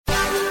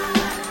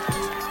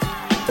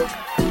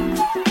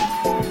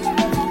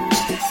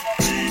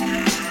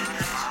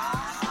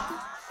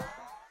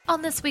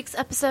On this week's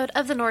episode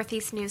of the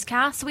Northeast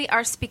Newscast, we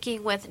are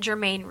speaking with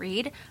Jermaine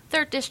Reed,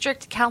 3rd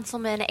District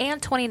Councilman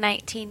and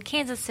 2019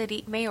 Kansas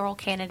City mayoral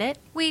candidate.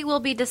 We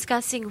will be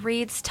discussing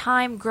Reed's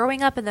time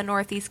growing up in the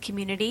Northeast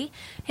community,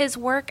 his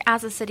work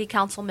as a city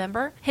council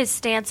member, his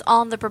stance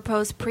on the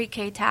proposed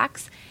pre-K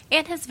tax,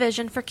 and his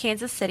vision for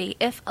Kansas City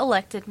if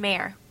elected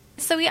mayor.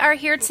 So we are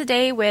here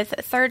today with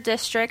 3rd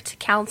District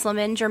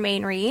Councilman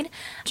Jermaine Reed.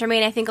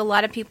 Jermaine, I think a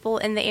lot of people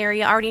in the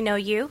area already know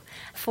you.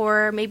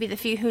 For maybe the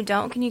few who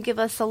don't, can you give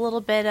us a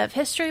little bit of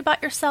history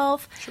about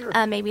yourself? Sure.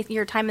 Maybe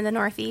your time in the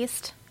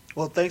Northeast?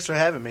 Well, thanks for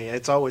having me.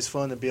 It's always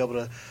fun to be able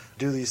to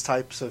do these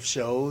types of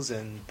shows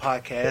and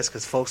podcasts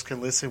because folks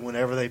can listen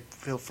whenever they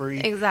feel free.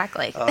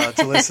 Exactly.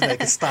 To listen, they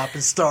can stop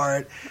and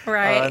start.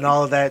 Right. And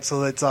all of that,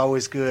 so it's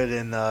always good.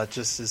 And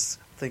just as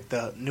I think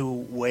the new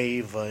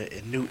wave,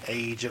 new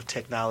age of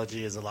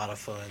technology is a lot of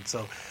fun.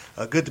 So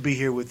good to be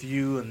here with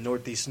you and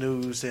Northeast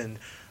News and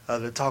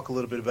to talk a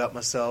little bit about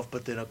myself,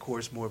 but then, of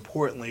course, more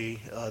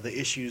importantly, the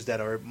issues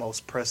that are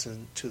most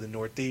pressing to the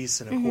Northeast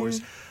and, of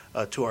course,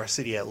 to our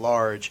city at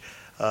large.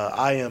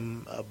 I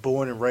am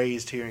born and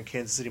raised here in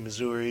Kansas City,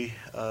 Missouri.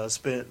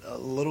 Spent a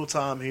little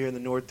time here in the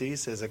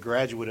Northeast as a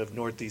graduate of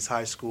Northeast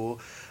High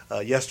School.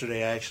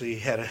 Yesterday, I actually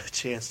had a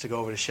chance to go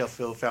over to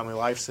Sheffield Family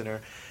Life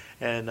Center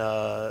and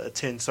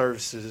attend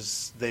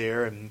services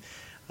there. And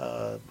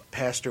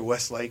Pastor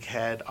Westlake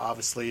had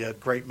obviously a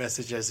great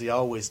message, as he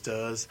always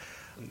does.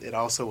 It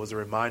also was a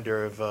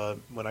reminder of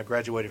when I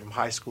graduated from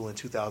high school in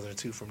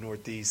 2002 from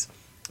Northeast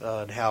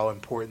and how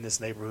important this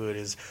neighborhood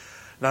is,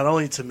 not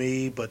only to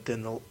me, but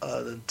then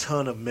the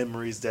ton of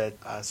memories that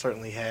I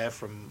certainly have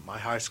from my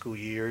high school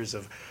years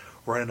of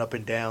running up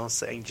and down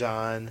St.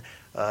 John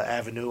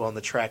Avenue on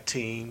the track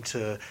team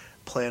to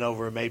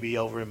playing maybe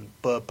over in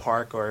Bud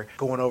Park or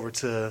going over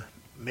to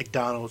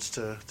McDonald's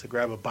to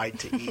grab a bite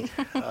to eat,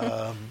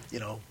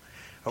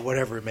 or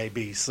whatever it may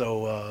be.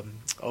 So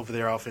over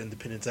there off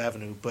Independence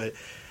Avenue. But,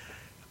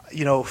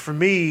 for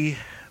me,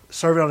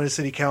 serving on the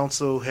city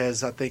council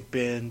has, I think,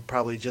 been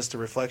probably just a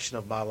reflection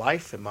of my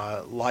life and my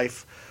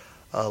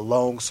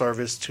long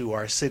service to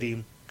our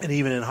city. And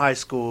even in high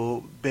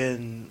school,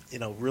 been,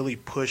 really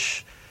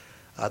push,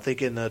 I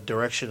think, in the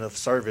direction of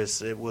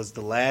service. It was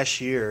the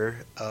last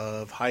year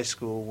of high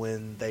school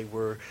when they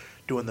were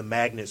doing the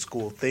magnet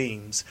school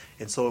themes,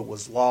 and so it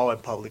was law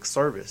and public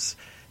service.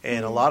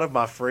 And a lot of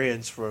my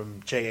friends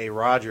from J.A.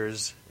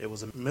 Rogers, it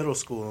was a middle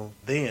school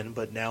then,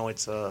 but now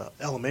it's a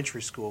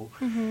elementary school.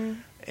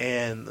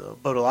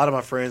 But a lot of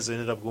my friends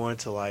ended up going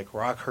to like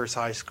Rockhurst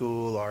High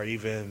School or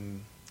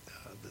even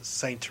the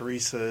St.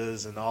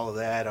 Teresa's and all of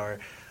that, or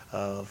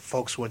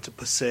folks went to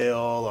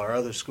Purcell or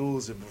other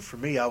schools. And for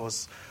me, I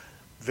was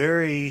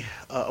very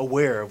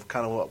aware of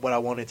kind of what I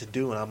wanted to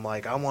do, and I'm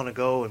like, I want to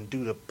go and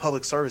do the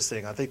public service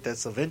thing. I think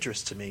that's of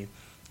interest to me.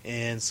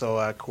 And so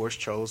I, of course,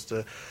 chose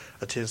to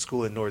attend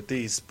school in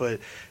Northeast. But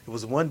it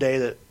was one day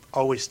that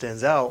always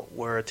stands out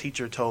where a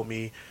teacher told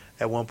me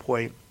at one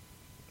point,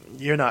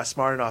 you're not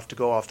smart enough to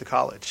go off to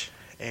college,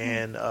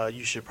 and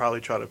you should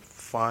probably try to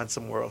find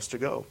somewhere else to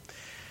go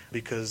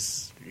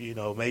because,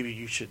 maybe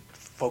you should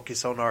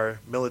focus on our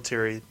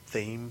military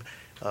theme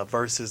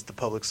versus the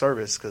public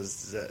service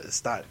because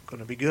it's not going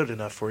to be good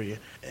enough for you.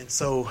 And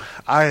so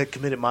I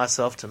committed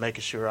myself to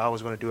making sure I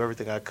was going to do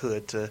everything I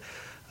could to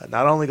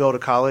not only go to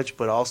college,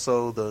 but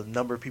also the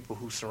number of people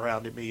who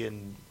surrounded me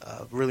and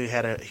really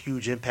had a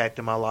huge impact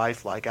in my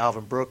life, like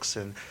Alvin Brooks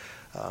and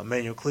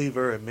Manuel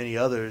Cleaver and many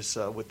others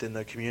within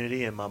the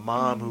community, and my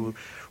mom who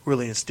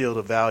really instilled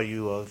a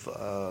value of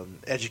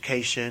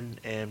education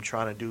and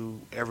trying to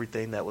do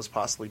everything that was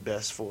possibly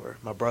best for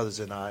my brothers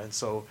and I. And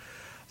so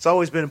it's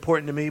always been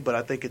important to me, but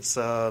I think it's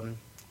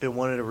been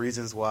one of the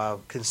reasons why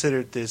I've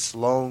considered this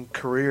long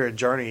career and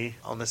journey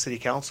on the city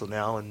council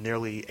now, in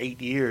nearly 8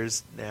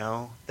 years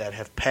now that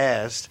have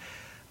passed,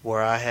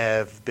 where I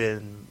have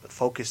been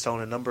focused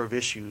on a number of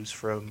issues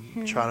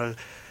from trying to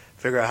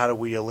figure out how do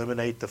we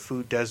eliminate the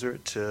food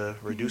desert to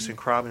reducing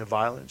crime and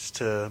violence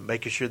to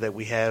making sure that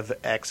we have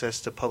access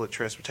to public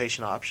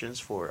transportation options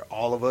for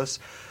all of us,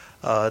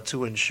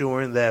 to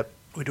ensuring that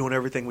we're doing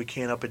everything we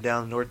can up and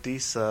down the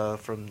Northeast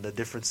from the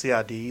different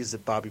CIDs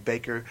that Bobby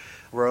Baker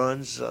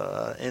runs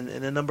and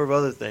a number of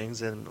other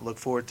things, and look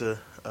forward to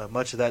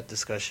much of that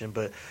discussion.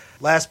 But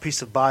last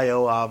piece of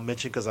bio I'll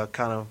mention because I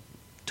kind of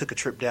took a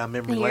trip down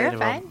memory lane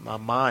in my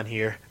mind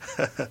here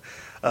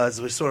as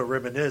we sort of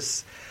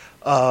reminisce.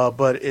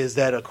 But is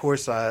that, of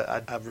course,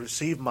 I've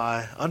received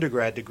my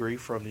undergrad degree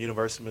from the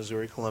University of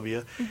Missouri,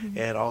 Columbia,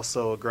 and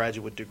also a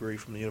graduate degree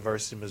from the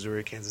University of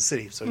Missouri, Kansas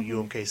City, so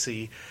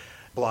UMKC.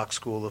 Block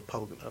School of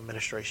Public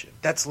Administration.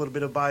 That's a little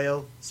bit of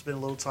bio. Spent a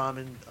little time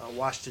in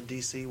Washington,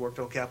 D.C., worked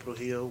on Capitol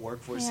Hill,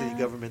 worked for city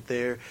government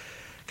there.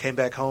 Came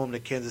back home to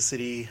Kansas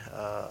City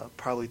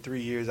probably 3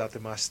 years after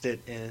my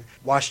stint in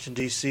Washington,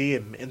 D.C.,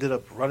 and ended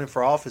up running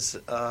for office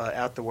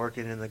after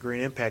working in the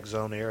Green Impact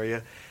Zone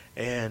area.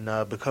 and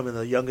becoming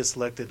the youngest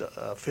elected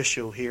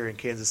official here in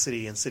Kansas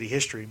City in city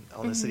history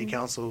on the city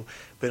council,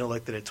 been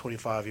elected at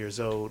 25 years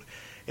old.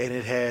 And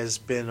it has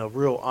been a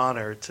real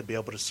honor to be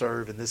able to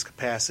serve in this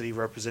capacity,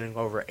 representing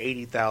over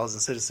 80,000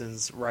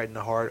 citizens right in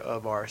the heart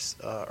of our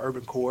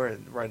urban core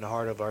and right in the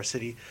heart of our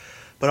city,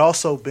 but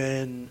also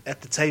been at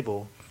the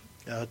table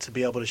to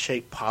be able to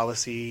shape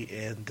policy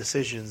and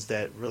decisions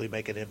that really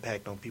make an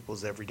impact on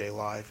people's everyday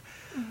life.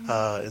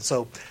 And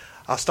so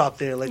I'll stop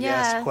there, let you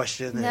ask a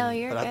question. No,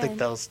 you're but good. I think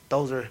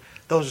those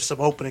are some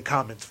opening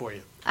comments for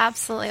you.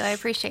 Absolutely. I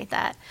appreciate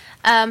that.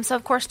 So,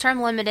 of course,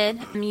 term limited.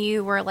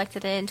 You were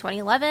elected in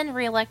 2011,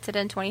 reelected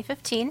in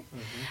 2015.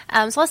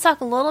 So let's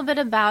talk a little bit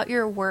about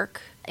your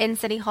work in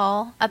City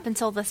Hall up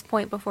until this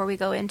point before we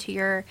go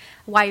into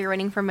why you're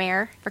running for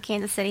mayor for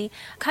Kansas City.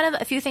 Kind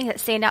of a few things that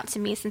stand out to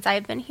me since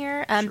I've been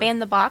here. Sure. Ban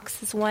the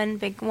Box is one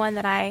big one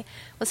that I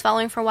was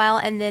following for a while,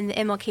 and then the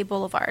MLK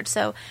Boulevard.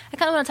 So I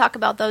kind of want to talk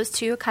about those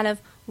two, kind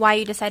of why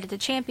you decided to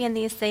champion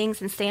these things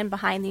and stand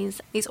behind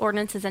these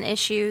ordinances and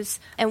issues,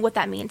 and what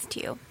that means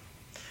to you.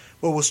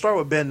 Well, we'll start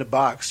with Ban the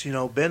Box. You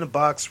know, Ban the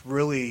Box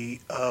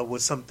really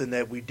was something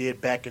that we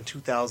did back in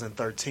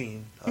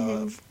 2013,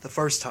 the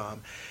first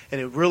time.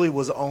 And it really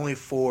was only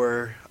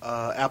for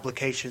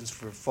applications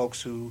for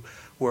folks who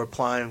were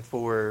applying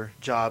for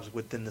jobs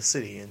within the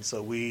city. And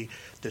so we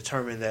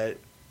determined that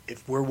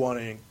if we're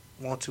want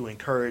to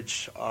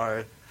encourage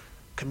our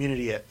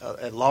community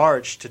at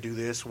large to do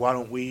this, why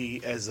don't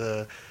we as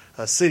a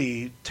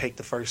city take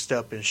the first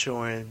step in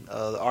showing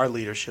our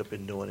leadership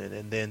in doing it.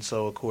 And then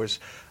so, of course,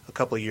 a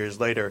couple of years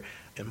later,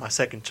 in my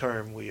second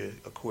term, we,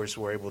 of course,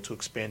 were able to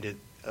expand it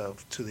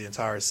to the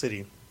entire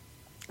city.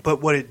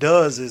 But what it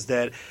does is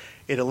that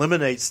it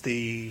eliminates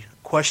the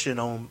question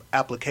on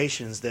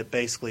applications that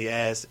basically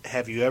asks,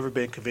 have you ever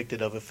been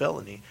convicted of a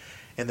felony?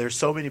 And there's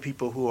so many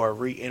people who are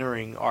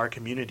re-entering our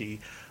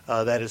community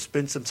that have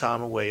spent some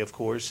time away, of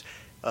course,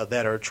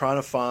 that are trying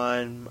to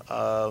find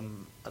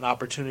an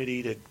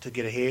opportunity to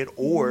get ahead,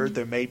 or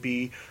there may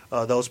be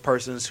those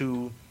persons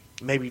who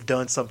maybe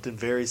done something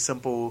very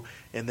simple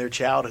in their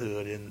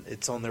childhood and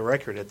it's on their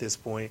record at this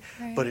point,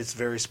 but it's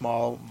very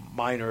small,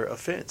 minor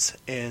offense.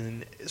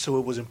 And so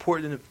it was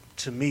important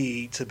to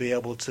me to be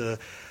able to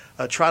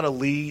try to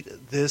lead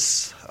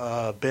this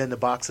Ban the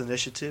Box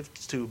initiative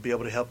to be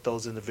able to help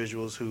those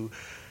individuals who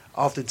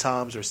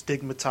oftentimes are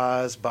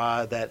stigmatized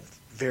by that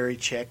very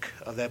check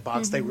of that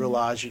box. They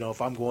realize,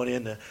 if I'm going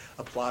in to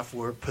apply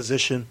for a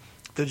position,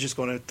 they're just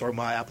going to throw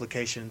my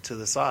application to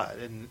the side,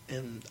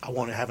 and I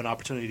want to have an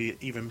opportunity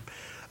to even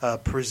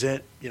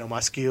present, my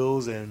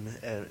skills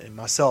and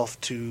myself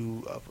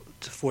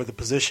for the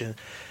position.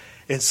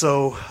 And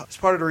so it's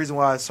part of the reason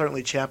why I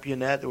certainly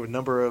championed that. There were a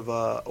number of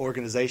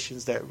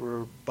organizations that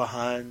were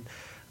behind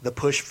the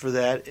push for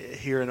that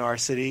here in our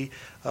city,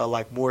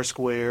 like More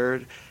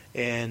Squared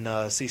and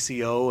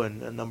CCO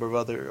and a number of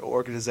other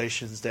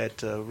organizations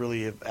that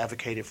really have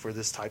advocated for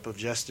this type of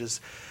justice.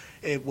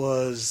 It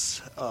was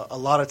a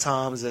lot of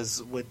times,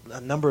 as with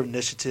a number of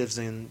initiatives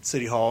in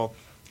City Hall,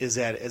 is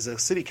that as a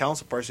city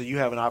council person, you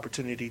have an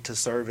opportunity to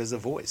serve as a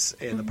voice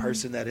and a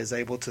person that is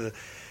able to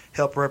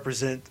help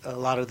represent a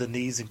lot of the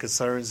needs and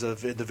concerns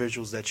of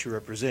individuals that you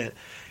represent.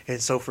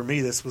 And so for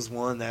me, this was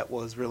one that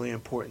was really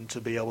important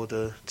to be able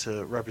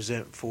to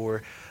represent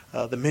for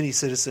the many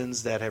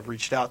citizens that have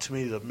reached out to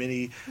me, the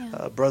many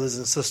brothers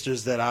and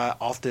sisters that I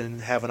often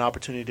have an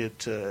opportunity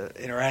to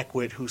interact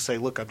with who say,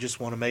 look, I just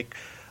want to make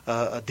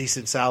a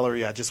decent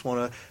salary. I just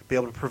want to be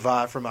able to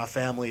provide for my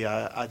family.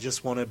 I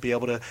just want to be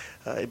able to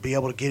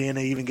get in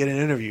and even get an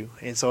interview.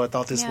 And so I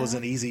thought this was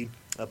an easy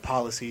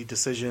policy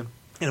decision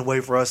and a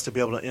way for us to be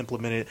able to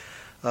implement it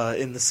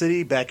in the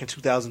city back in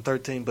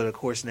 2013, but of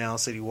course now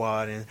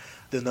citywide. And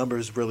the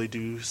numbers really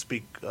do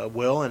speak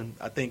well. And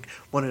I think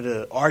one of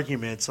the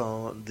arguments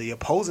on the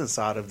opposing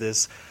side of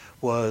this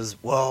was,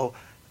 we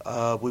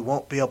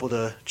won't be able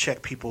to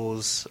check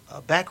people's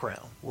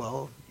background.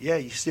 Well, yeah,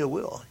 you still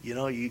will.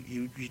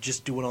 You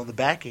just do it on the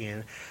back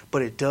end,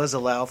 but it does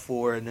allow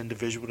for an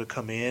individual to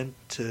come in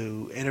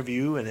to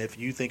interview, and if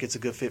you think it's a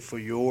good fit for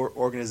your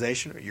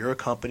organization or your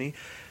company,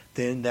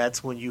 then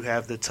that's when you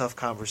have the tough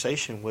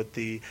conversation with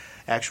the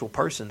actual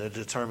person to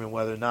determine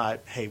whether or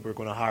not, hey, we're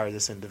going to hire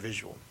this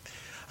individual.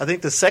 I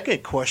think the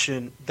second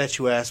question that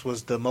you asked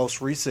was the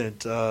most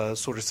recent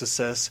sort of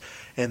success,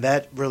 and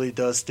that really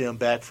does stem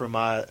back from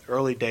my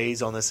early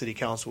days on the city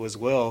council as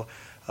well,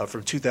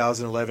 from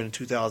 2011 and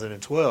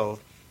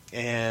 2012.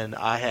 And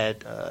I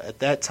had, at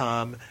that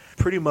time,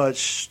 pretty much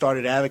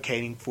started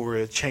advocating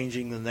for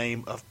changing the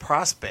name of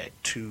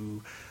Prospect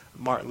to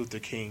Martin Luther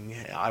King.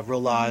 I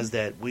realized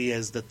that we,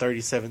 as the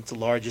 37th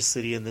largest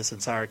city in this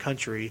entire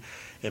country,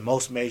 in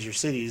most major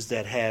cities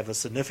that have a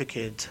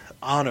significant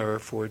honor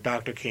for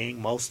Dr.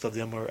 King, most of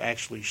them are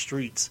actually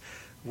streets.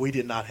 We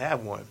did not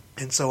have one.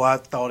 And so I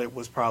thought it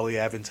was probably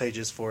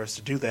advantageous for us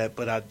to do that,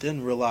 but I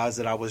didn't realize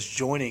that I was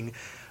joining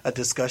a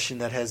discussion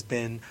that has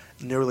been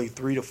nearly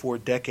 3 to 4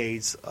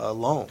 decades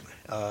long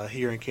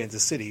here in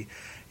Kansas City.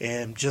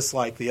 And just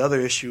like the other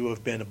issue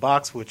of Ben the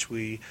Box, which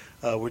we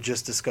were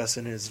just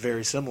discussing, is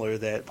very similar,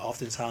 that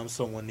oftentimes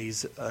someone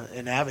needs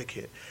an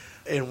advocate.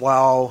 And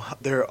while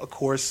there, of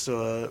course,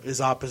 is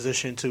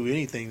opposition to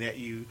anything that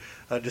you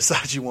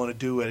decide you want to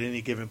do at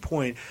any given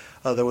point,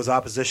 there was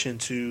opposition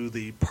to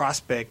the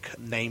Prospect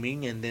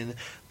naming, and then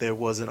there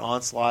was an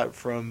onslaught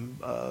from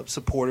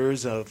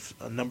supporters of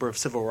a number of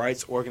civil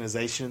rights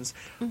organizations,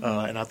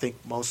 and I think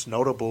most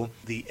notable,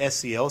 the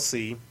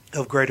SCLC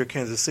of Greater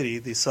Kansas City,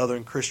 the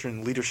Southern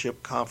Christian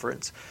Leadership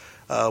Conference,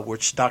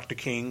 which Dr.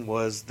 King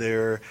was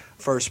their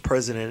first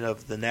president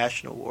of the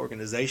national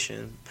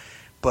organization.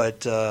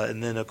 But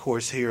and then, of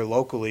course, here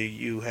locally,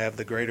 you have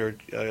the Greater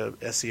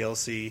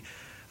SCLC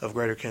of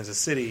Greater Kansas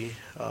City,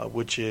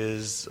 which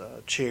is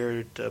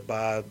chaired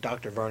by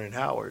Dr. Vernon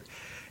Howard.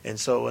 And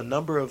so a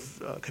number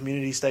of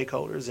community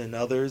stakeholders and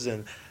others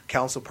and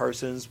council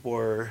persons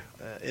were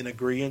in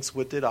agreement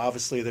with it.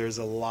 Obviously, there's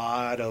a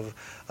lot of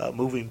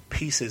moving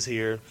pieces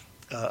here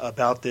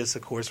about this,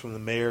 of course, from the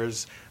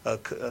mayor's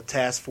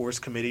task force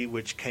committee,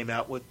 which came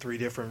out with 3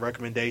 different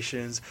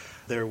recommendations.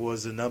 There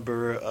was a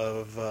number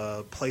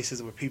of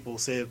places where people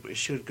said it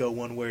should go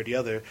one way or the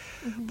other.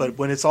 But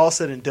when it's all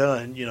said and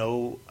done,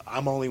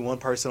 I'm only one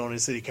person on the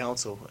city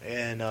council,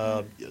 and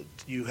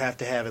you have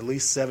to have at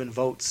least 7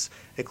 votes,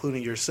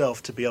 including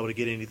yourself, to be able to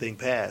get anything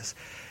passed.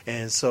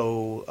 And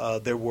so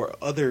there were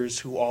others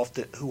who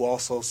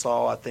also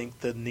saw, I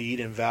think, the need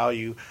and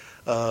value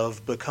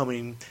of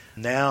becoming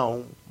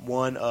now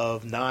one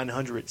of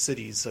 900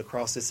 cities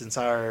across this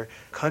entire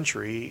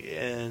country,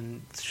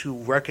 and to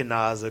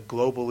recognize a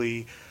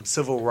globally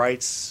civil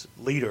rights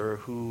leader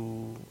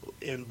who,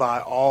 and by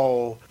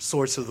all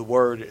sorts of the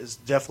word, has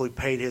definitely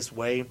paid his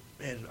way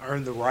and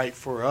earned the right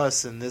for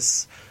us in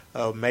this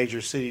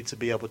major city to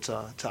be able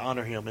to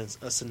honor him in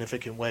a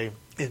significant way.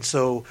 And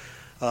so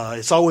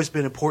it's always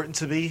been important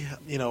to me.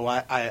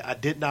 I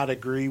did not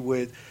agree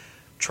with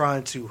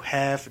trying to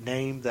half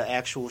name the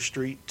actual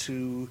street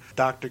to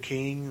Dr.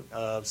 King.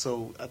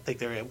 So I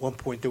think at one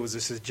point there was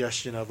a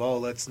suggestion of,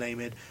 let's name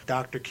it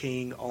Dr.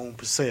 King on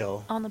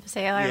Paseo. On the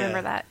Paseo, I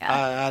remember that.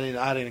 Yeah.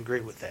 I didn't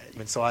agree with that.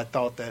 And so I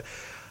thought that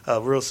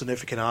a real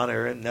significant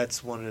honor, and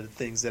that's one of the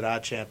things that I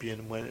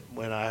championed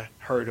when I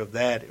heard of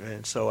that.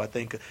 And so I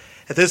think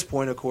at this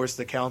point, of course,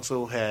 the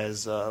council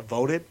has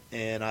voted,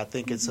 and I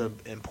think it's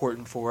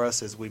important for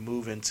us as we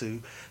move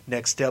into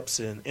next steps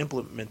in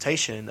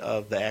implementation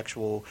of the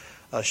actual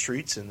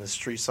streets and the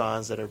street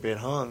signs that are being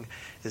hung,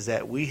 is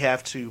that we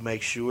have to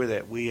make sure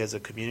that we as a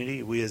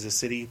community, we as a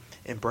city,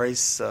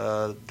 embrace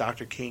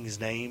Dr. King's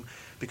name,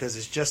 because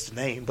it's just a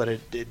name, but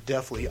it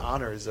definitely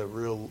honors a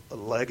real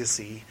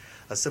legacy,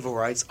 a civil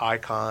rights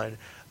icon,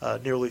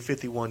 nearly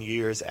 51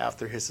 years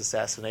after his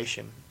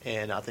assassination.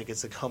 And I think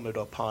it's incumbent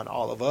upon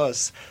all of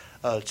us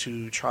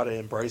to try to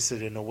embrace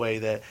it in a way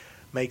that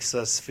makes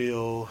us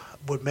feel,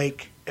 would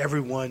make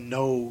everyone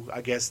know,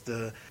 I guess,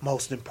 the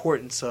most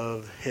importance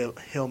of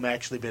him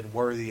actually being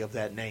worthy of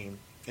that name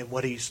and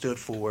what he stood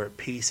for: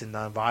 peace and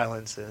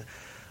nonviolence,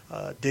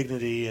 and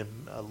dignity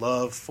and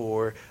love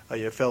for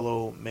your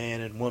fellow man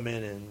and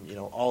woman, and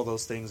all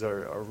those things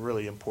are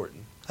really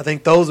important. I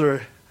think those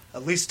are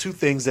at least 2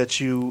 things that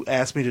you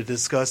asked me to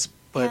discuss,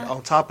 but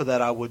on top of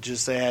that, I would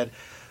just add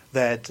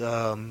that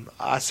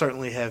I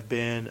certainly have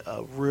been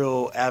a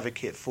real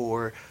advocate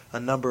for a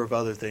number of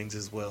other things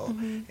as well.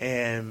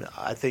 And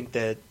I think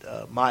that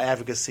my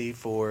advocacy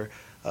for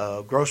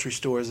grocery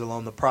stores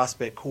along the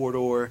Prospect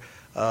Corridor,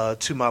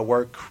 to my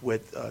work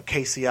with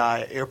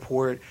KCI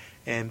Airport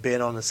and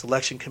being on the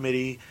selection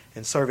committee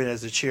and serving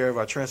as the chair of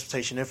our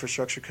Transportation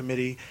Infrastructure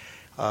Committee,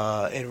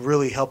 and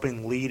really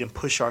helping lead and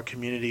push our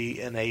community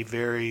in a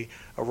very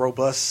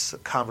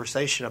robust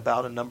conversation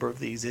about a number of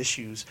these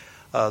issues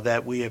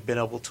that we have been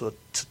able to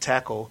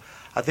tackle.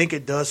 I think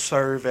it does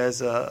serve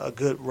as a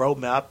good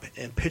roadmap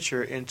and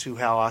picture into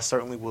how I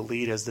certainly will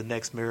lead as the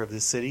next mayor of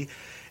this city.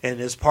 And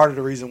it's part of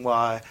the reason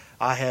why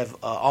I have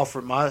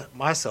offered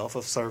myself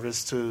of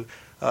service to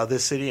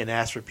this city and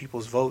asked for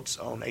people's votes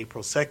on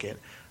April 2nd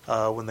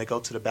when they go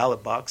to the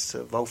ballot box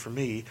to vote for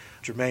me,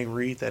 Jermaine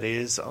Reed, that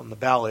is, on the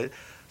ballot,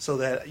 so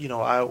that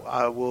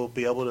I will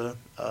be able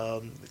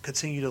to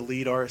continue to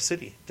lead our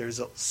city.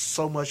 There's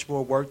so much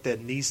more work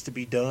that needs to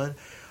be done.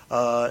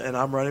 And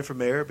I'm running for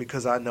mayor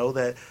because I know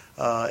that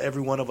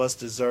every one of us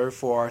deserve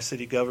for our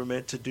city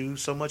government to do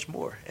so much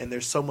more. And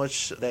there's so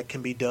much that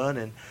can be done.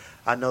 And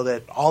I know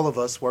that all of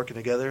us working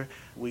together,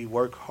 we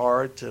work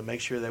hard to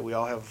make sure that we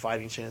all have a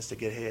fighting chance to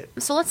get ahead.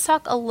 So let's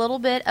talk a little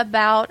bit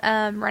about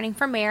running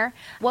for mayor.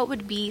 What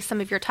would be some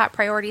of your top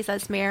priorities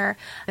as mayor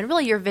and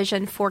really your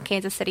vision for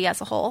Kansas City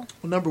as a whole?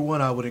 Well, number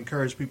one, I would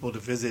encourage people to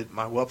visit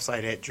my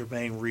website at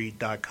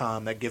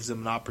jermainereed.com. That gives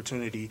them an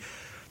opportunity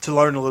to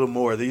learn a little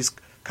more. These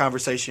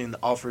conversation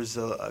offers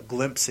a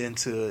glimpse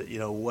into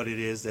what it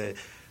is that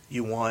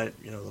you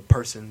want the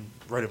person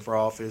running for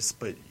office,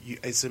 but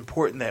it's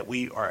important that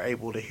we are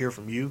able to hear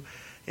from you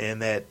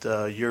and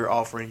that you're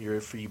offering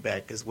your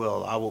feedback as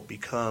well. I will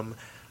become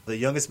the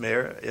youngest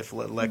mayor, if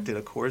elected,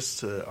 of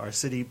course, to our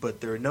city.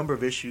 But there are a number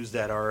of issues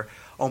that are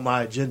on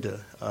my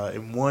agenda.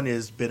 And one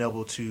is being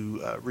able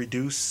to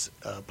reduce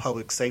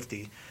public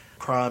safety.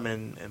 Crime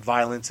and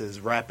violence is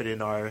rapid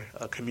in our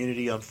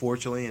community,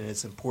 unfortunately, and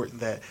it's important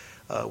that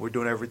we're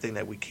doing everything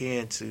that we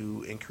can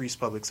to increase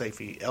public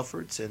safety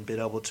efforts and be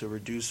able to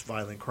reduce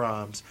violent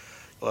crimes.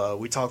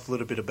 We talked a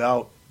little bit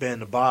about banning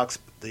the box.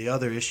 The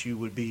other issue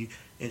would be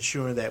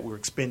ensuring that we're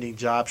expanding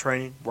job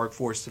training,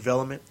 workforce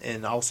development,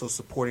 and also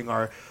supporting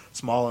our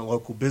small and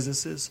local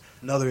businesses.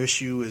 Another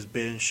issue is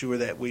being sure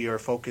that we are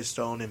focused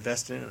on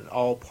investing in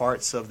all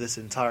parts of this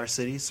entire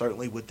city,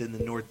 certainly within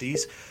the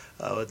Northeast.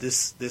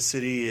 This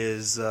city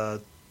is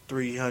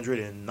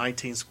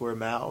 319 square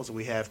miles.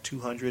 We have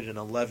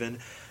 211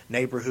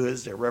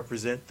 neighborhoods that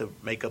represent the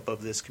makeup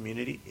of this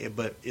community,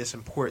 but it's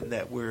important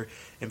that we're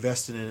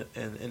investing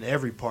in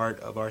every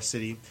part of our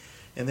city.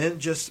 And then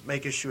just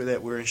making sure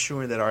that we're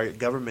ensuring that our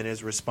government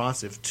is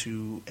responsive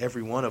to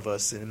every one of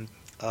us and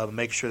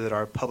make sure that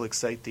our public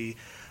safety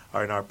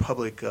and our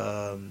public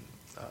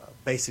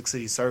basic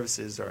city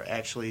services are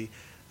actually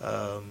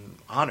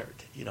honored.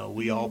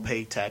 We all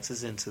pay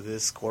taxes into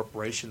this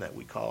corporation that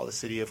we call the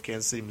City of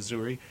Kansas City,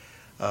 Missouri,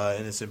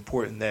 and it's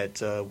important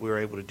that we're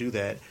able to do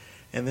that.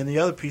 And then the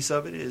other piece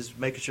of it is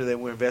making sure that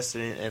we're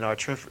investing in our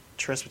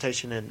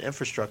transportation and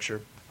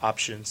infrastructure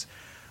options,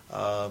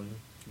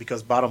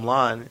 because bottom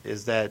line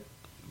is that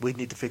we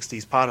need to fix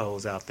these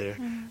potholes out there.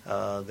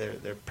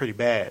 They're pretty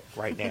bad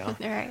right now,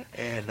 Right.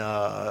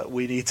 And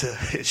we need to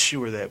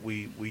ensure that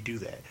we do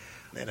that.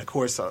 And, of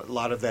course, a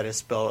lot of that is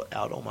spelled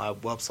out on my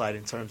website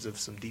in terms of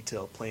some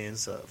detailed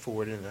plans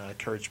for it, and I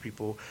encourage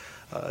people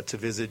to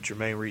visit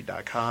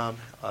JermaineReed.com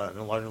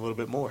and learn a little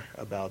bit more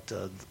about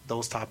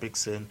those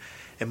topics and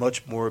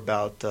much more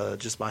about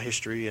just my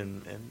history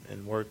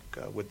and work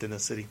within the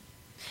city.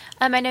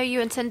 I know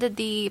you attended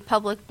the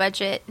public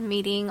budget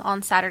meeting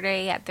on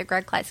Saturday at the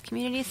Greg Kleist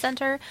Community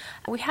Center.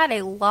 We had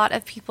a lot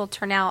of people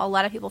turn out, a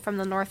lot of people from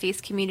the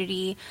Northeast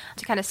community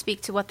to kind of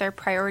speak to what their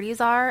priorities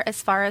are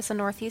as far as the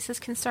Northeast is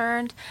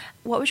concerned.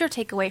 What was your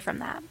takeaway from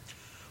that?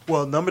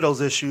 Well, a number of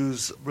those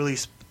issues really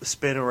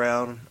spin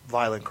around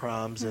violent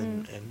crimes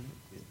and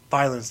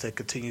violence that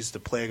continues to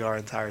plague our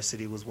entire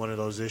city was one of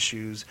those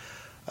issues.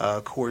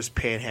 Of course,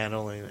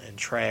 panhandling and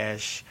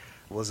trash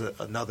was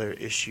another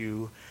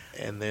issue.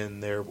 And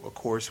then there, of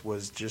course,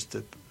 was just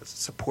the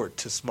support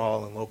to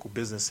small and local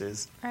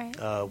businesses, right.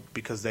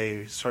 Because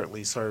they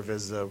certainly serve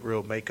as a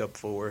real makeup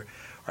for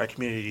our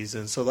communities.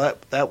 And so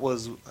that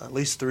was at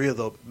least three of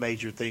the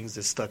major things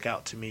that stuck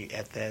out to me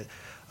at that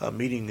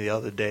meeting the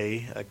other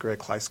day at Greg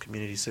Kleist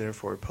Community Center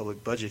for a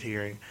public budget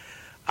hearing.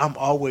 I'm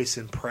always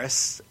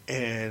impressed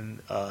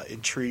and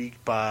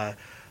intrigued by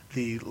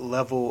the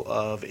level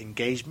of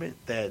engagement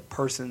that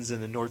persons in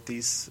the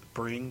Northeast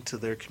bring to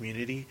their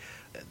community.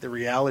 The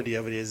reality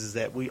of it is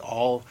that we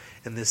all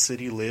in this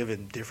city live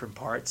in different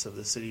parts of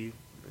the city,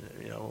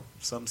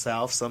 some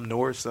south, some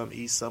north, some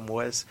east, some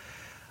west.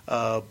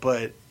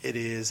 But it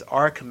is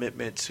our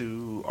commitment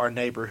to our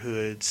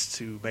neighborhoods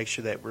to make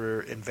sure that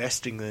we're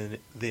investing in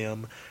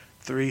them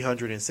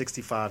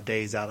 365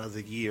 days out of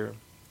the year.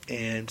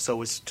 And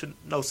so it's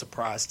no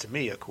surprise to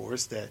me, of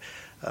course, that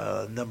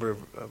a number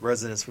of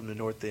residents from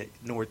the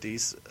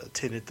Northeast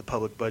attended the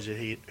public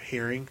budget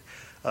hearing,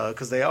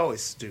 because they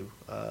always do.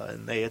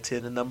 And they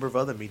attend a number of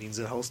other meetings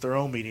and host their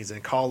own meetings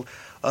and call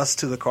us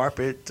to the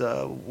carpet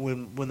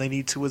when they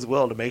need to as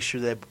well, to make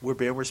sure that we're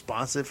being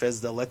responsive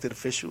as the elected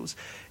officials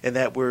and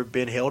that we're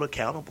being held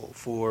accountable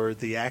for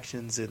the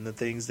actions and the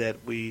things that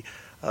we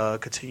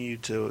continue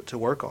to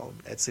work on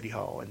at City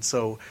Hall. And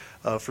so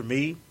for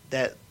me,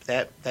 that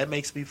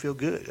makes me feel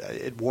good.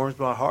 It warms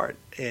my heart,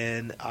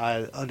 and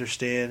I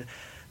understand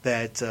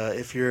that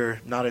if you're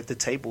not at the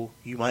table,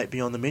 you might be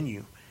on the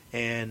menu.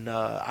 And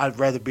I'd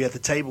rather be at the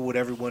table with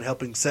everyone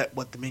helping set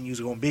what the menu's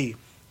going to be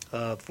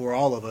for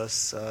all of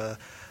us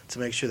to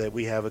make sure that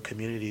we have a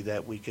community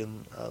that we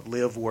can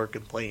live, work,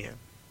 and play in.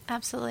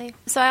 Absolutely.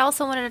 So I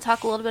also wanted to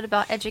talk a little bit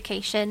about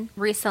education.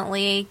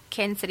 Recently,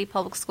 Kansas City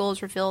Public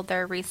Schools revealed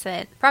their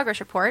recent progress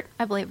report.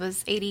 I believe it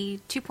was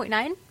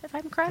 82.9, if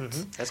I'm correct.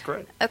 Mm-hmm. That's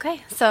correct.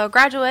 Okay. So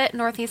graduate,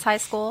 Northeast High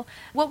School.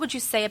 What would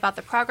you say about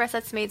the progress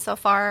that's made so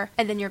far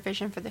and then your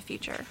vision for the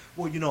future?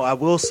 Well, I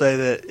will say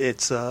that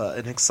it's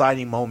an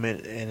exciting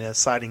moment and an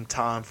exciting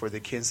time for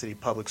the Kansas City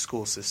Public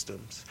School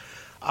systems.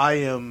 I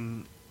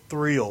am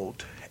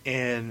thrilled.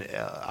 And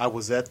I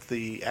was at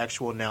the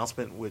actual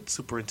announcement with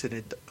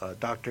Superintendent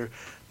Dr.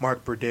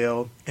 Mark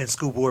Burdell and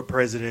School Board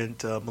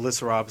President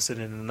Melissa Robinson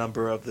and a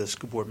number of the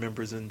school board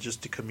members and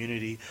just the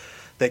community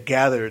that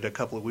gathered a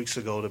couple of weeks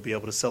ago to be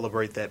able to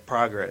celebrate that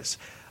progress.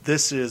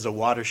 This is a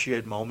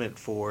watershed moment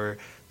for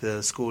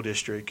the school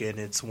district, and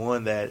it's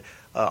one that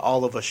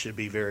all of us should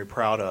be very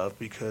proud of,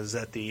 because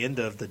at the end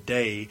of the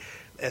day,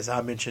 as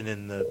I mentioned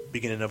in the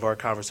beginning of our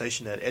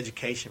conversation, that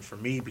education for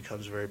me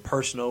becomes very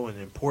personal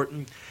and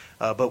important.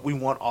 But we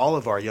want all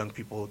of our young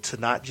people to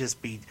not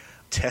just be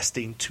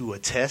testing to a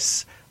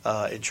test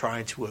and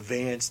trying to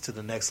advance to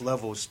the next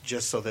levels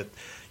just so that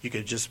you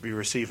could just be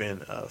receiving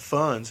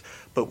funds.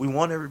 But we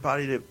want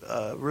everybody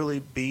to really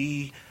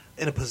be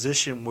in a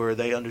position where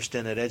they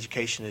understand that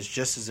education is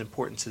just as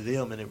important to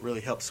them, and it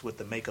really helps with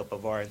the makeup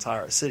of our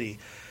entire city.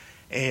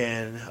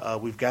 And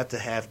we've got to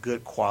have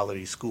good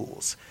quality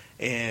schools.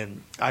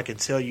 And I can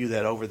tell you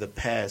that over the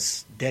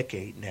past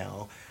decade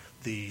now,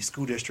 the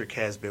school district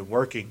has been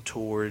working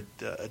toward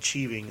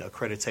achieving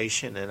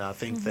accreditation. And I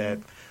think that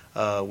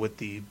with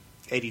the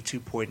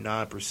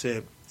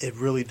 82.9%, it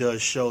really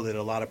does show that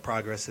a lot of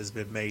progress has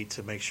been made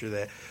to make sure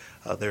that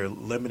they're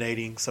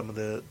eliminating some of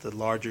the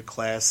larger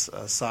class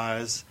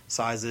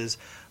sizes,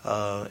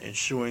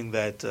 ensuring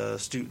that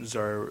students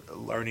are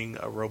learning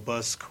a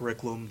robust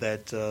curriculum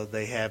that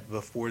they have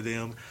before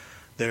them.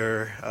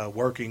 They're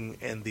working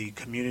in the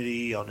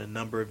community on a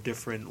number of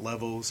different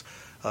levels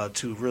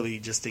to really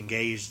just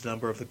engage a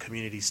number of the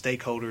community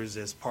stakeholders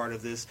as part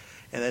of this,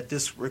 and that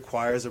this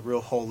requires a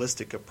real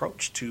holistic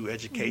approach to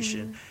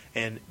education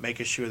and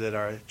making sure that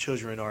our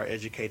children are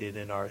educated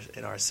in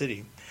our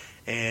city.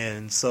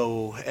 And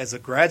so as a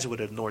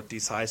graduate of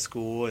Northeast High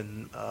School,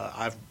 and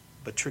I've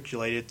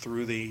matriculated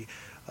through the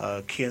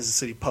Kansas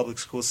City public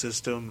school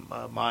system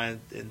my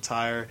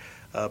entire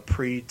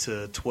pre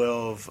to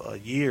 12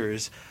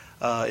 years,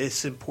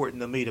 it's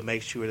important to me to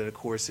make sure that, of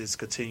course, it's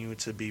continuing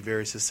to be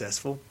very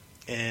successful.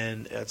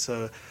 And it's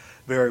a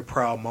very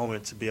proud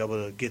moment to be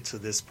able to get to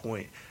this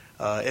point.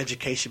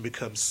 Education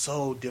becomes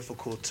so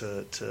difficult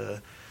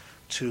to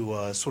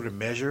sort of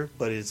measure,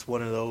 but it's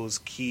one of those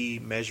key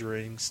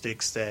measuring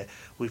sticks that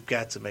we've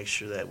got to make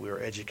sure that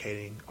we're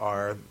educating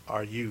our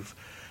youth.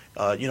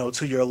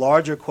 To your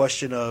larger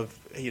question of,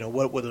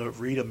 what would a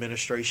Reed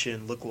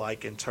administration look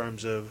like in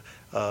terms of,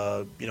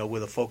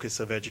 with a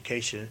focus of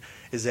education,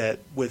 is that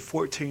with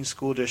 14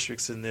 school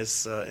districts in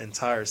this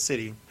entire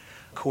city,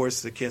 of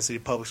course, the Kansas City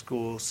public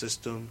school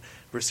system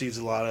receives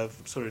a lot of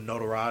sort of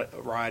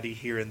notoriety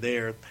here and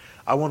there.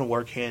 I want to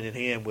work hand in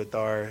hand with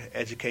our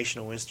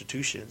educational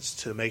institutions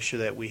to make sure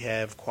that we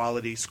have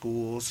quality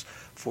schools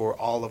for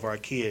all of our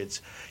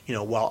kids.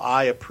 While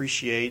I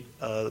appreciate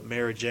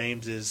Mayor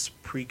James's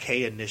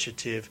pre-K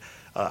initiative,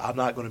 I'm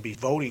not going to be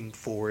voting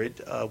for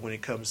it when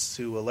it comes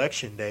to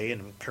Election Day,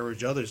 and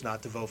encourage others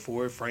not to vote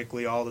for it.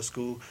 Frankly, all the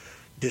school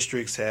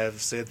districts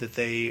have said that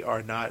they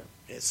are not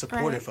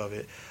supportive of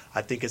it.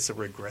 I think it's a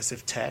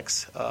regressive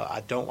tax.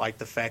 I don't like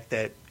the fact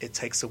that it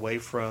takes away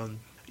from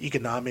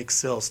economic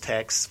sales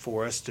tax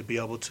for us to be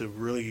able to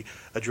really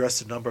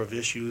address a number of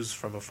issues,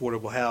 from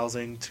affordable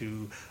housing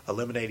to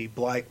eliminating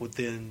blight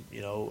within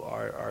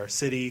our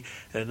city,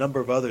 and a number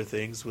of other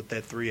things with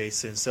that 3/8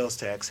 cent sales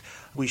tax.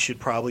 We should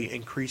probably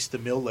increase the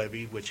mill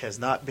levy, which has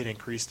not been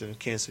increased in the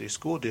Kansas City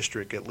School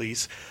District at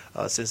least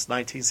since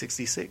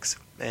 1966,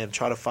 and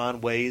try to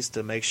find ways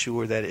to make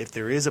sure that if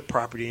there is a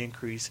property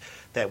increase,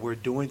 that we're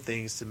doing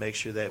things to make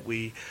sure that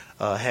we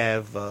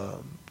have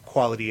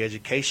quality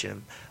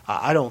education.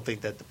 I don't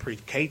think that the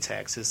pre-K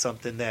tax is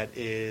something that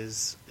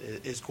is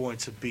going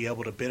to be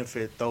able to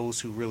benefit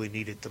those who really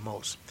need it the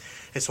most.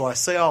 And so I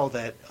say all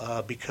that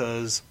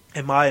because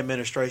in my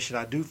administration,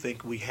 I do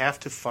think we have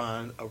to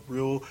find a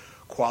real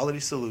quality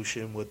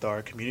solution with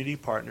our community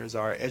partners,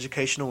 our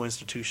educational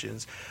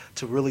institutions,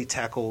 to really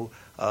tackle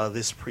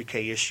this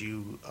pre-K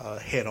issue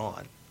head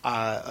on.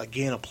 I,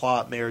 again,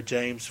 applaud Mayor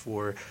James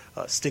for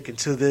sticking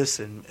to this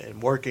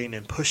and working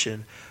and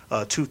pushing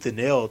tooth and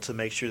nail to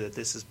make sure that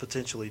this is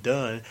potentially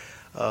done.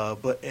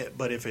 But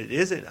if it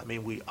isn't,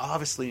 we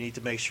obviously need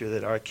to make sure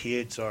that our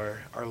kids are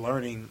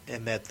learning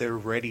and that they're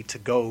ready to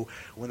go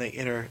when they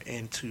enter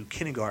into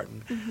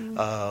kindergarten,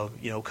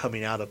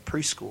 coming out of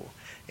preschool.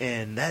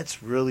 And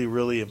that's really,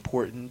 really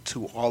important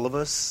to all of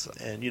us.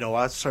 And,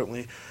 I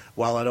certainly,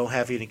 while I don't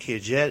have any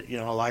kids yet,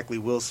 I likely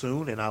will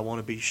soon. And I want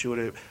to be sure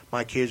that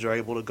my kids are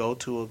able to go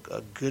to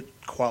a good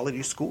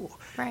quality school.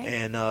 Right.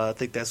 And I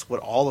think that's what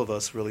all of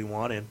us really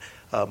want. And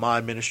my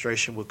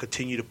administration will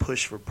continue to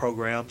push for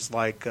programs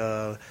like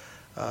the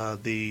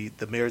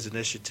Mayor's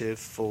Initiative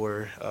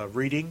for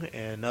Reading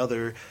and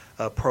other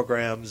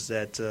programs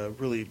that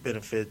really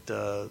benefit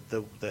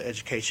the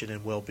education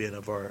and well-being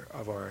of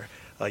our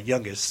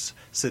youngest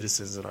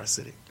citizens in our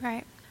city.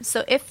 Right.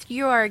 So if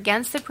you are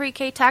against the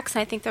pre-K tax,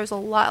 and I think there's a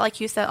lot, like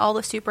you said, all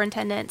the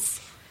superintendents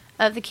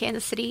of the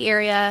Kansas City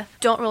area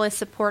don't really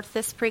support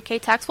this pre-K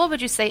tax, what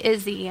would you say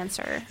is the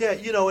answer? Yeah,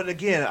 and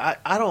again,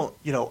 I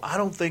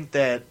don't think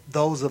that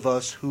those of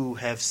us who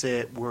have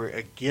said we're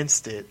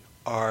against it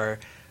are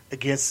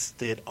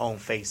against it on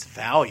face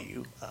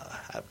value.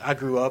 I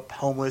grew up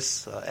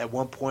homeless. At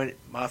one point,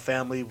 my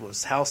family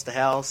was house to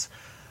house.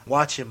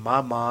 Watching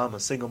my mom, a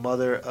single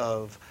mother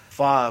of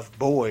 5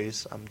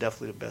 boys, I'm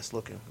definitely the best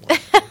looking one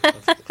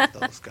of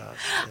those guys.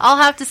 I'll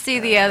have to see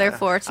the other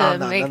 4 to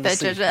make the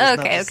judgment.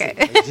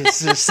 Okay.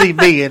 Just see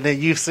me, and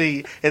then you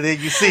see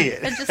it.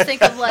 And just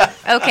think of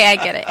okay, I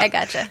get it. I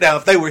gotcha. Now,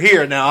 if they were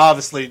here,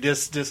 obviously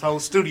this whole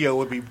studio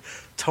would be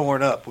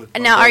torn up. With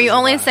now, are you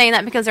only saying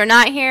that because they're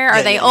not here?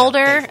 Are they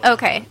older?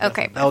 Okay,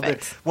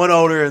 perfect. One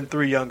older and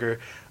 3 younger.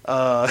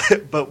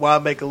 But while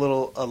I make a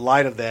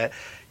light of that,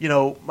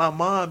 my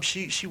mom,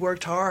 she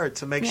worked hard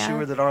to make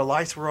sure that our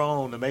lights were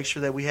on, to make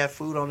sure that we had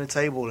food on the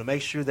table, to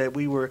make sure that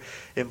we were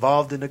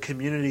involved in the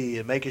community,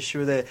 and making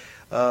sure that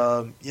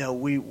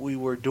we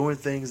were doing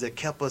things that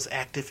kept us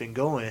active and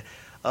going.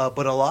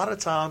 But a lot of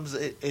times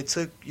it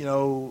took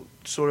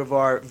sort of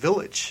our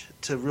village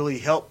to really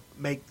help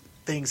make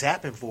things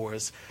happen for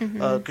us,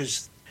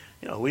 because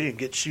we didn't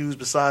get shoes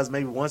besides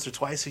maybe once or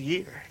twice a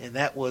year, and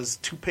that was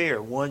 2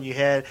 pair. One, you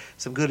had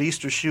some good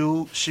Easter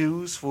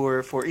shoes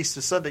for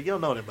Easter Sunday. You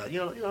don't know anything about you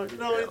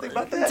know anything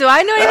about that? Do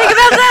I know anything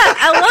about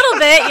that? A little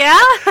bit,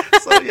 yeah.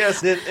 So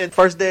yes, and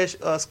first day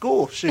of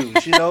school shoes,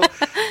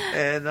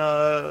 and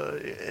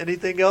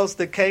anything else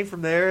that came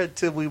from there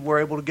until we were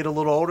able to get a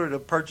little older to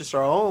purchase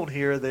our own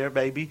here or there,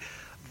 maybe.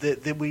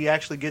 That we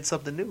actually get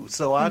something new.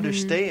 So I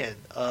understand,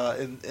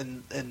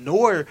 and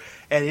nor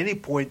at any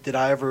point did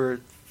I ever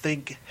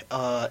think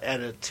at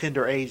a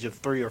tender age of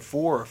 3 or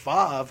 4 or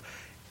 5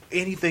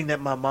 anything that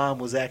my mom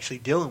was actually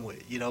dealing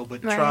with,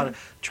 but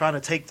trying to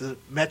take the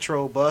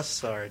Metro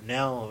bus, or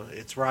now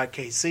it's Ride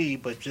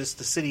KC, but just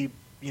the city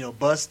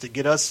bus to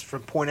get us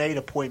from point A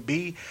to point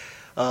B,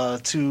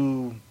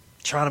 to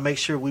trying to make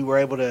sure we were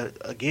able to,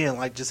 again,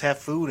 just have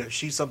food, and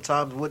she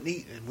sometimes wouldn't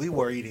eat and we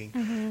were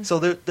eating. So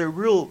they're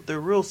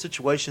real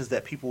situations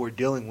that people were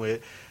dealing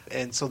with,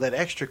 and so that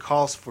extra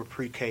cost for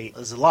pre-K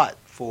is a lot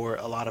for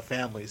a lot of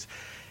families.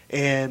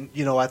 And,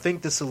 I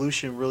think the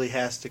solution really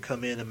has to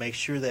come in and make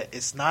sure that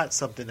it's not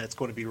something that's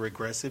going to be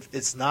regressive.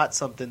 It's not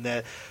something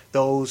that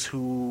those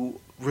who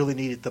really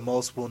need it the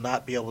most will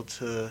not be able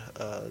to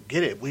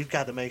get it. We've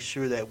got to make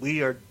sure that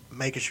we are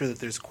making sure that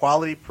there's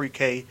quality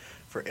pre-K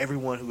for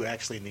everyone who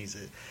actually needs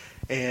it.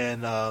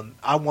 And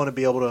I want to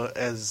be able to,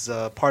 as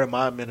part of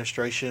my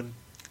administration,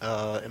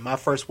 in my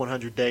first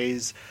 100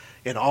 days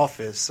in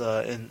office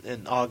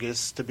in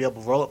August, to be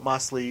able to roll up my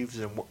sleeves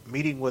and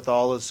meeting with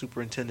all the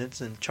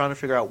superintendents and trying to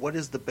figure out what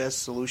is the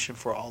best solution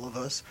for all of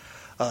us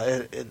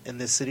in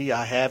this city.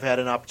 I have had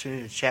an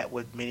opportunity to chat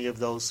with many of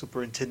those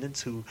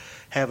superintendents who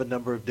have a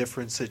number of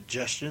different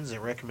suggestions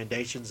and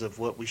recommendations of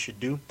what we should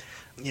do.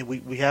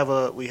 We have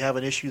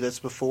an issue that's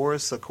before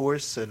us, of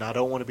course, and I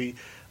don't want to be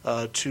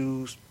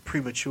too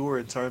premature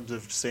in terms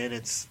of saying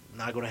it's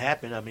not going to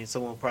happen. I mean,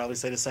 someone will probably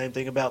say the same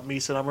thing about me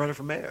saying I'm running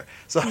for mayor.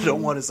 So I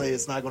don't want to say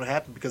it's not going to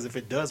happen, because if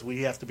it does,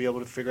 we have to be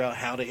able to figure out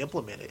how to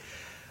implement it.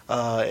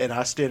 And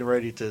I stand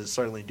ready to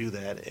certainly do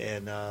that,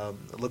 and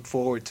look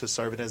forward to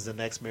serving as the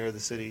next mayor of the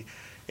city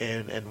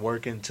and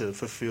working to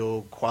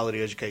fulfill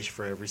quality education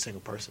for every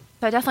single person.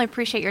 So I definitely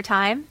appreciate your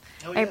time.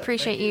 Oh, yeah, I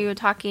appreciate you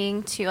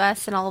talking to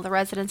us and all of the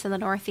residents in the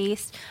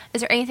Northeast.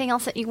 Is there anything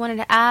else that you wanted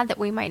to add that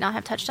we might not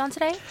have touched on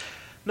today?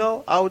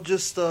 No, I would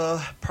just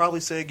probably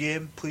say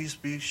again, please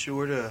be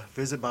sure to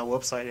visit my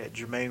website at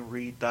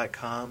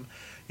jermainereed.com.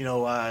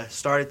 I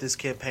started this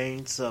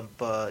campaign some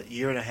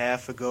year and a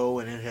half ago,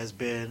 and it has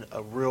been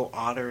a real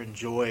honor and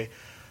joy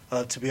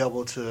to be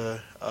able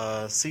to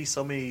see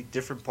so many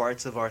different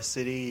parts of our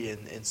city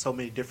in so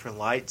many different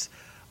lights,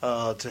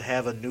 to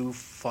have a new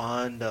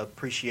fond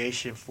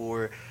appreciation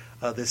for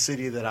the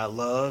city that I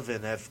love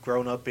and have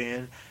grown up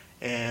in.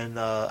 And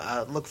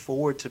I look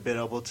forward to being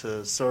able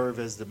to serve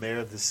as the mayor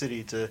of the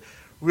city to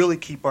really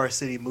keep our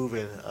city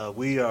moving.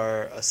 We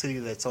are a city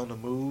that's on the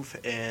move,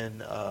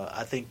 and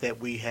I think that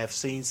we have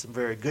seen some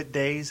very good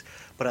days,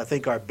 but I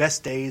think our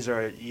best days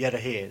are yet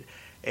ahead.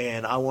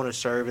 And I want to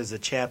serve as a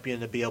champion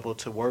to be able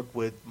to work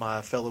with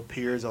my fellow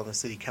peers on the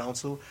city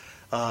council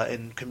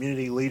and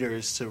community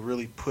leaders to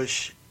really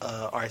push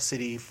our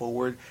city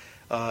forward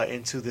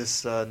into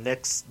this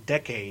next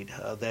decade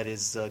that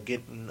is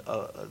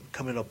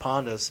coming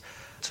upon us,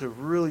 to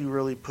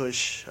really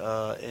push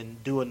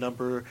and do a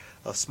number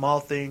of small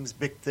things,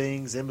 big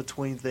things,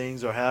 in-between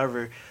things, or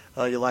however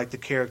you like to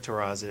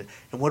characterize it.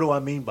 And what do I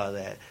mean by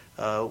that?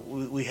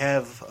 We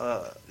have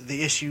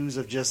the issues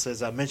of, just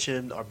as I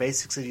mentioned, our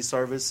basic city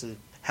service.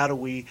 How do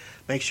we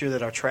make sure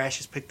that our trash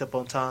is picked up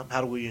on time?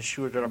 How do we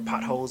ensure that our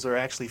potholes are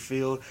actually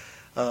filled?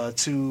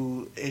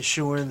 To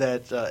ensuring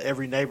that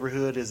every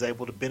neighborhood is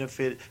able to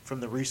benefit from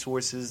the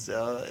resources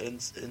in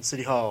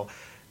City Hall.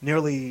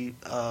 Nearly,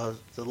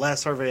 the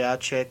last survey I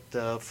checked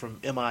from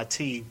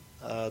MIT,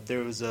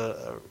 there was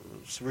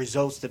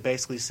results that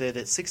basically said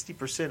that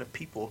 60% of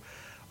people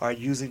are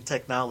using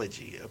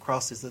technology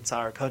across this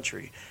entire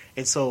country.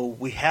 And so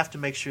we have to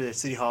make sure that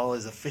City Hall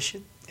is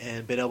efficient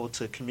and been able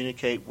to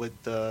communicate with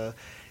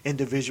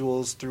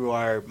individuals through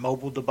our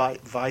mobile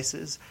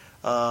devices,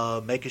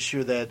 making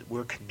sure that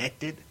we're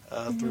connected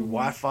through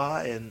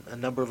Wi-Fi and a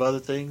number of other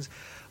things.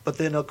 But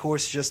then, of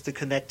course, just the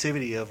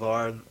connectivity of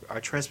our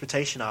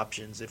transportation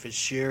options, if it's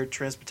shared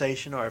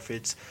transportation or if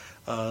it's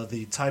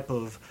the type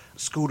of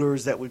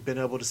scooters that we've been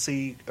able to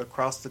see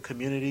across the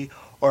community,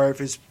 or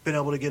if it's been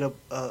able to get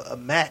a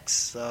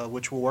MAX,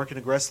 which we're working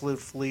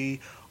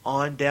aggressively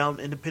on down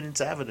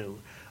Independence Avenue.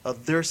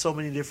 There's so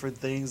many different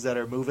things that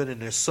are moving,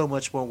 and there's so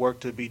much more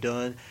work to be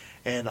done.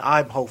 And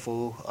I'm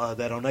hopeful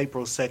that on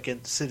April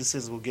 2nd,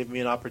 citizens will give me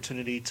an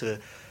opportunity to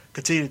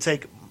continue to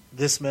take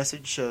this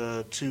message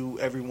to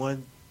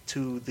everyone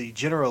to the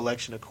general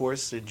election, of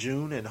course, in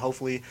June. And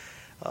hopefully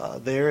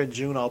there in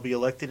June I'll be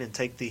elected and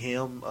take the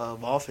helm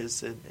of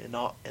office in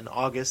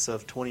August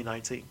of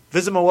 2019.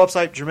 Visit my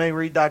website,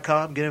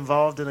 JermaineReed.com. Get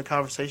involved in the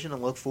conversation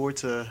and look forward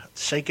to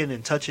shaking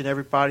and touching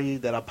everybody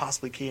that I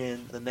possibly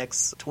can the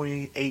next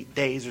 28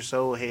 days or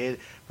so ahead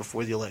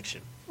before the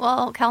election.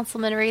 Well,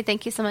 Councilman Reed,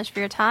 thank you so much for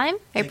your time.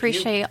 I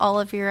appreciate all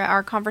of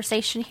our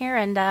conversation here,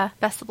 and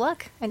best of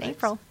luck in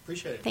April.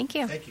 Appreciate it. Thank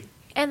you. Thank you.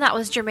 And that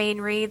was Jermaine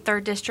Reed,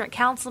 3rd District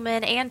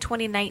Councilman and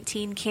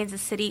 2019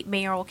 Kansas City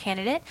mayoral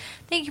candidate.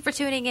 Thank you for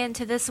tuning in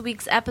to this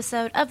week's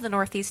episode of the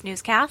Northeast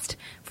Newscast.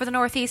 For the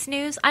Northeast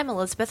News, I'm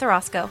Elizabeth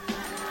Orozco.